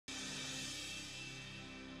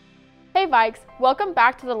Hey Vikes, welcome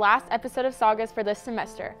back to the last episode of Sagas for this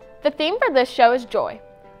semester. The theme for this show is joy.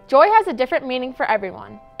 Joy has a different meaning for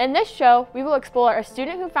everyone. In this show, we will explore a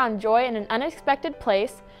student who found joy in an unexpected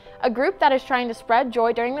place, a group that is trying to spread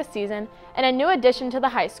joy during the season, and a new addition to the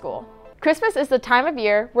high school. Christmas is the time of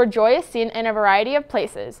year where joy is seen in a variety of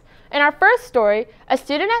places. In our first story, a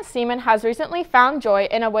student at Seaman has recently found joy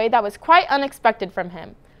in a way that was quite unexpected from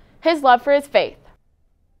him: his love for his faith.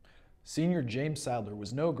 Senior James Sadler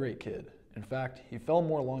was no great kid. In fact, he fell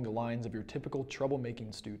more along the lines of your typical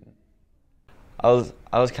troublemaking student. I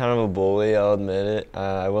was kind of a bully, I'll admit it.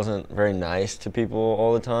 I wasn't very nice to people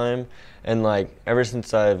all the time, and ever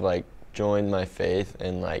since I've joined my faith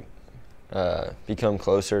and become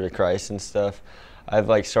closer to Christ and stuff,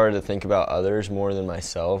 I've started to think about others more than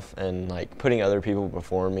myself and putting other people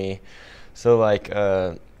before me. So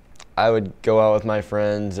I would go out with my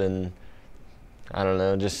friends and I don't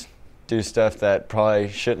know, just do stuff that probably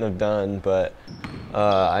shouldn't have done, but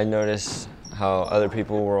I noticed how other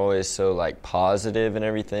people were always so positive and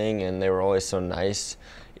everything, and they were always so nice,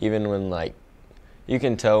 even when you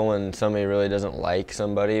can tell when somebody really doesn't like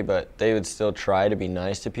somebody, but they would still try to be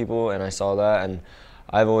nice to people, and I saw that, and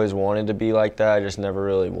I've always wanted to be like that. I just never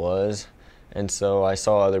really was, and so I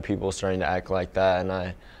saw other people starting to act like that, and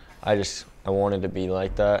I wanted to be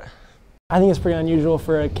like that. I think it's pretty unusual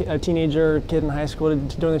for a teenager or kid in high school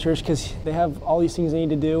to join the church because they have all these things they need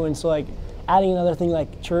to do, and so adding another thing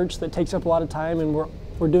like church that takes up a lot of time, and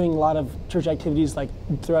we're doing a lot of church activities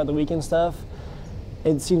throughout the week and stuff.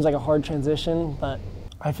 It seems like a hard transition, but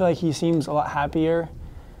I feel like he seems a lot happier,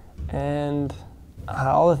 and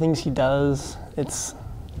all the things he does, I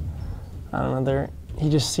don't know, he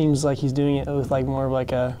just seems like he's doing it with more of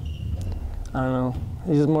I don't know,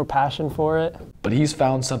 he has more passion for it. But he's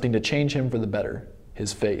found something to change him for the better: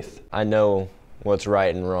 his faith. I know what's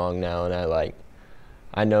right and wrong now, and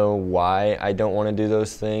I know why I don't want to do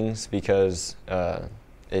those things, because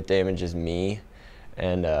it damages me,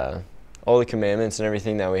 and all the commandments and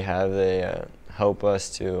everything that we have, they help us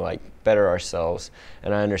to better ourselves,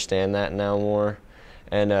 and I understand that now more,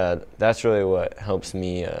 and that's really what helps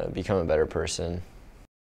me become a better person.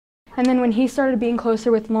 And then when he started being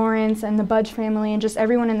closer with Lawrence and the Budge family and just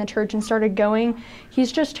everyone in the church and started going,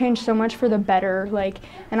 he's just changed so much for the better.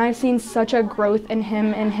 And I've seen such a growth in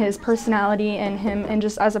him and his personality and him and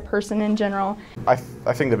just as a person in general. I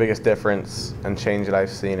think the biggest difference and change that I've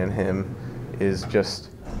seen in him is just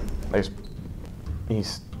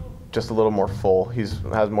he's just a little more full. He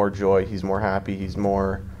has more joy. He's more happy. He's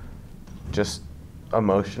more just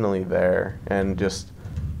emotionally there, and just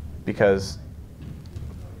because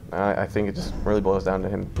I think it just really boils down to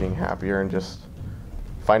him being happier and just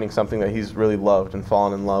finding something that he's really loved and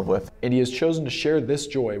fallen in love with. And he has chosen to share this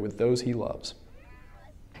joy with those he loves.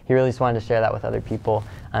 He really just wanted to share that with other people,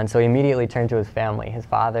 and so he immediately turned to his family, his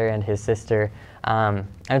father and his sister, and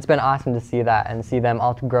it's been awesome to see that and see them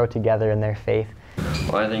all grow together in their faith.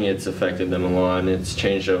 Well, I think it's affected them a lot, and it's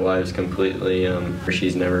changed their lives completely.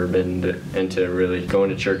 She's never been into really going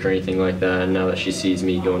to church or anything like that, and now that she sees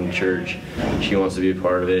me going to church, she wants to be a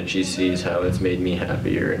part of it, and she sees how it's made me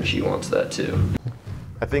happier, and she wants that too.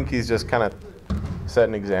 I think he's just kind of set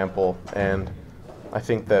an example, and I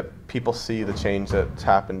think that people see the change that's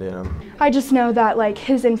happened in him. I just know that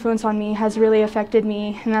his influence on me has really affected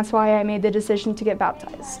me, and that's why I made the decision to get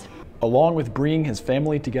baptized. Along with bringing his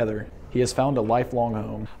family together, he has found a lifelong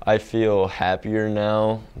home. I feel happier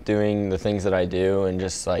now doing the things that I do, and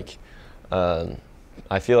just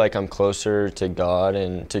I feel like I'm closer to God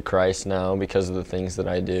and to Christ now because of the things that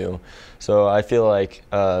I do. So I feel like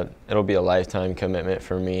it'll be a lifetime commitment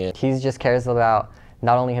for me. He just cares about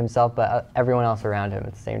not only himself, but everyone else around him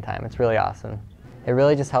at the same time. It's really awesome. It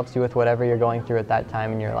really just helps you with whatever you're going through at that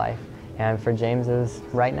time in your life. And for James is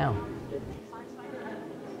right now.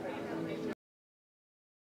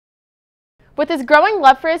 With his growing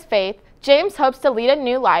love for his faith, James hopes to lead a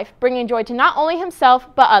new life, bringing joy to not only himself,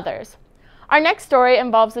 but others. Our next story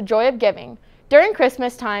involves the joy of giving. During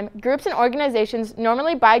Christmas time, groups and organizations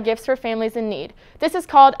normally buy gifts for families in need. This is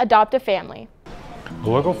called Adopt a Family. The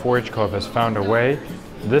local 4-H club has found a way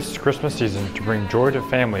this Christmas season to bring joy to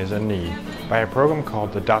families in need by a program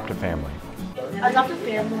called Adopt a Family. Adopt a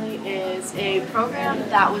Family is a program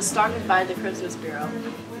that was started by the Christmas Bureau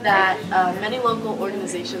that many local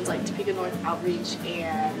organizations like Topeka North Outreach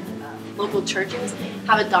and local churches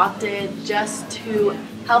have adopted just to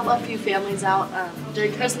help a few families out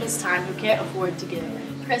during Christmas time who can't afford to give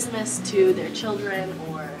Christmas to their children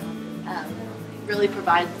or really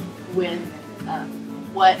provide with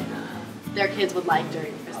what their kids would like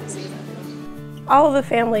during the Christmas season. All of the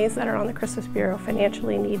families that are on the Christmas Bureau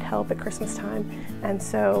financially need help at Christmas time, and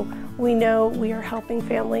so we know we are helping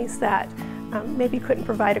families that maybe couldn't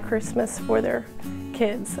provide a Christmas for their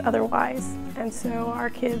kids otherwise, and so our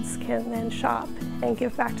kids can then shop and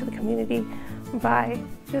give back to the community by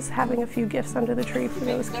just having a few gifts under the tree for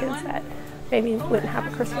those kids that maybe wouldn't have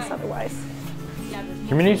a Christmas otherwise.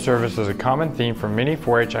 Community service is a common theme for many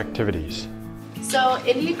 4-H activities. So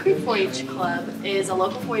Indian Creek 4-H Club is a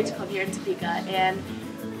local 4-H club here in Topeka, and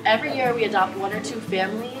every year we adopt 1 or 2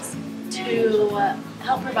 families to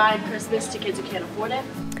help provide Christmas to kids who can't afford it.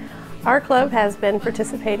 Our club has been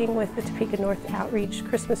participating with the Topeka North Outreach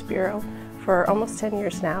Christmas Bureau for almost 10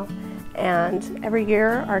 years now, and every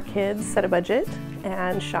year our kids set a budget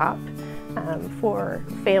and shop for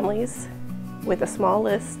families with a small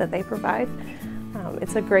list that they provide.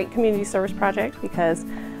 It's a great community service project because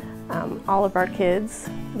all of our kids,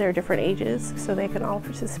 they're different ages, so they can all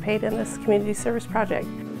participate in this community service project.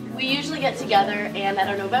 We usually get together, and at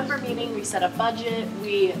our November meeting we set a budget.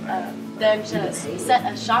 We then just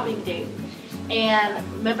set a shopping date,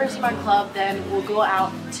 and members of our club then will go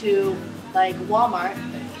out to like Walmart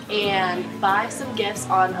and buy some gifts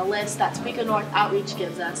on a list that Topeka North Outreach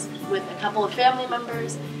gives us with a couple of family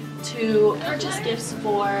members to purchase gifts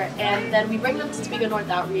for, and then we bring them to Topeka North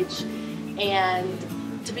Outreach, and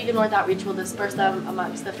Topeka North Outreach will disperse them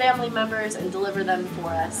amongst the family members and deliver them for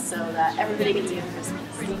us so that everybody gets a gift for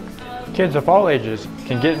Christmas. Kids of all ages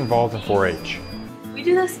can get involved in 4-H. We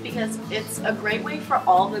do this because it's a great way for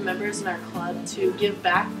all the members in our club to give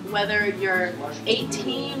back, whether you're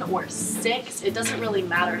 18 or 6, it doesn't really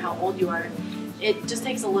matter how old you are. It just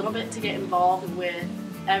takes a little bit to get involved with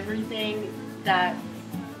everything that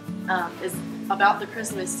is about the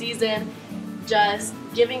Christmas season, just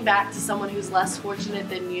giving back to someone who's less fortunate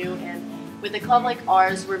than you. And with a club like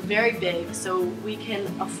ours, we're very big, so we can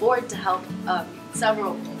afford to help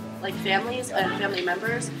several families and family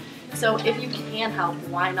members. So if you can help,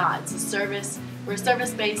 why not? It's a service. We're a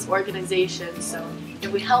service-based organization, so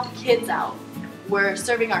if we help kids out, we're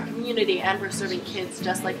serving our community and we're serving kids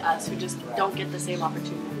just like us who just don't get the same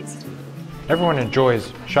opportunities. Everyone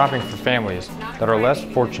enjoys shopping for families that are less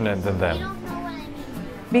fortunate than them.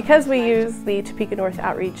 Because we use the Topeka North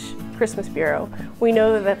Outreach Christmas Bureau, we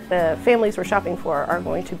know that the families we're shopping for are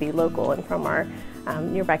going to be local and from our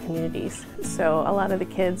nearby communities. So a lot of the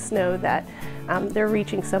kids know that they're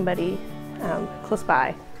reaching somebody close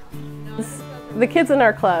by. The kids in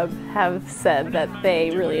our club have said that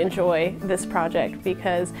they really enjoy this project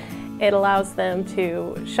because it allows them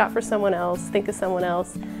to shop for someone else, think of someone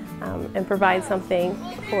else, and provide something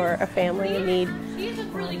for a family in need.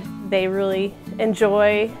 They really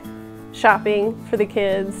enjoy shopping for the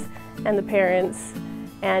kids and the parents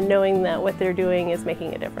and knowing that what they're doing is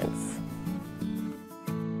making a difference.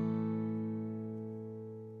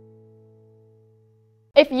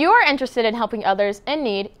 If you are interested in helping others in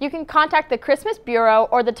need, you can contact the Christmas Bureau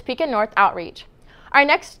or the Topeka North Outreach. Our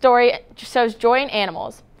next story shows joy in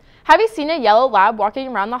animals. Have you seen a yellow lab walking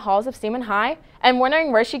around the halls of Seaman High and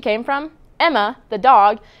wondering where she came from? Emma, the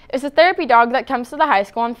dog, is a therapy dog that comes to the high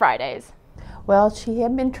school on Fridays. Well, she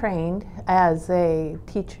had been trained as a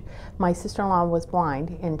teacher. My sister-in-law was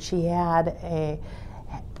blind, and she had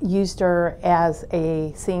used her as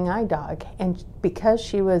a seeing eye dog. And because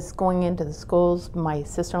she was going into the schools, my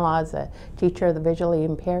sister-in-law is a teacher of the visually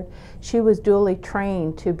impaired, she was duly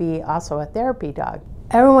trained to be also a therapy dog.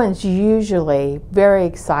 Everyone's usually very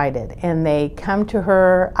excited, and they come to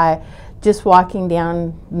her. Just walking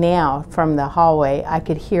down now from the hallway, I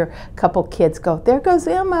could hear a couple kids go, "There goes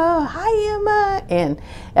Emma, hi Emma,"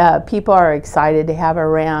 and people are excited to have her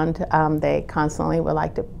around. They constantly would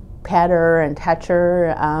like to pet her and touch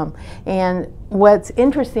her. And what's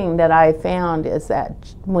interesting that I found is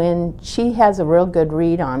that when she has a real good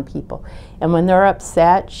read on people, and when they're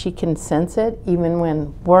upset, she can sense it, even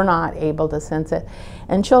when we're not able to sense it.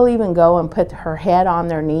 And she'll even go and put her head on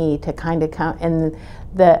their knee to kind of come, and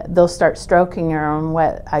they'll start stroking her. And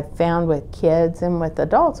what I found with kids and with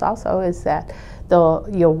adults also is that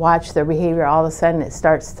you'll watch their behavior, all of a sudden it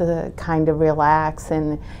starts to kind of relax,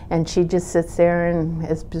 and she just sits there and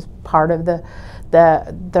is just part of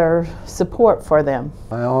their support for them.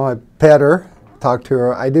 Well, I pet her, talk to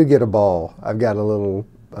her. I do get a ball. I've got a little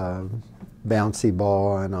bouncy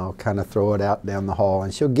ball, and I'll kind of throw it out down the hall,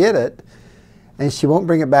 and she'll get it, and she won't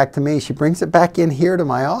bring it back to me. She brings it back in here to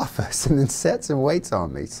my office and then sits and waits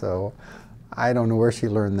on me. So I don't know where she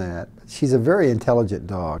learned that. She's a very intelligent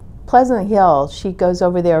dog. Pleasant Hill, she goes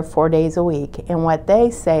over there 4 days a week, and what they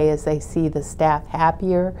say is they see the staff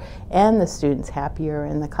happier and the students happier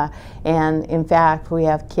in the class. And in fact, we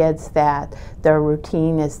have kids that their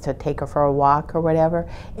routine is to take her for a walk or whatever,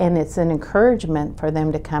 and it's an encouragement for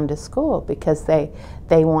them to come to school because they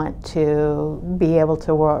want to be able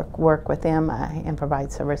to work with them and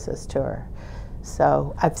provide services to her.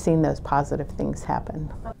 So I've seen those positive things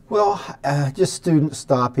happen. Well, just students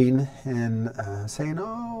stopping and saying,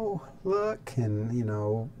 "Oh, look," and you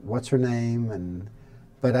know, "What's her name?"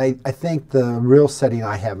 But I think the real setting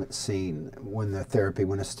I haven't seen when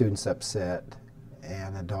a student's upset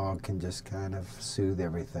and a dog can just kind of soothe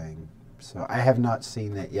everything. So I have not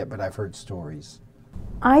seen that yet, but I've heard stories.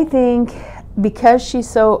 I think because she's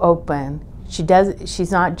so open,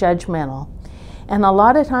 she's not judgmental. And a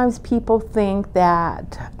lot of times people think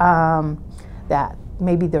that that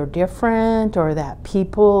maybe they're different or that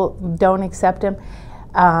people don't accept them.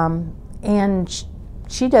 And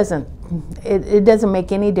she doesn't, it doesn't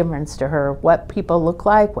make any difference to her what people look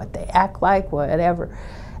like, what they act like, whatever.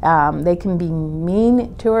 They can be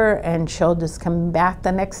mean to her and she'll just come back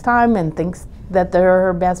the next time and thinks that they're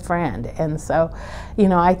her best friend. And so, you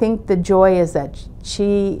know, I think the joy is that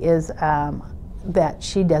she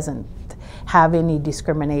doesn't have any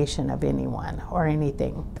discrimination of anyone or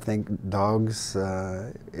anything. I think dogs,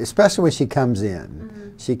 especially when she comes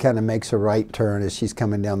in, she kind of makes a right turn as she's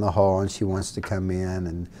coming down the hall and she wants to come in,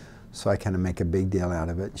 and so I kind of make a big deal out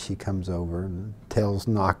of it. She comes over and tail's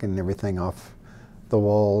knocking everything off the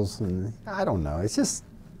walls, and I don't know, it's just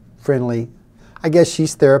friendly. I guess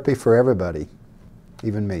she's therapy for everybody,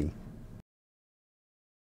 even me.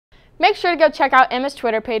 Make sure to go check out Emma's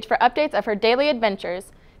Twitter page for updates of her daily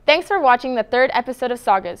adventures. Thanks for watching the 3rd episode of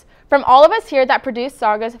Sagas. From all of us here that produce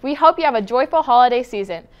Sagas, we hope you have a joyful holiday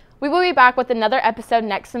season. We will be back with another episode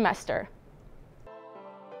next semester.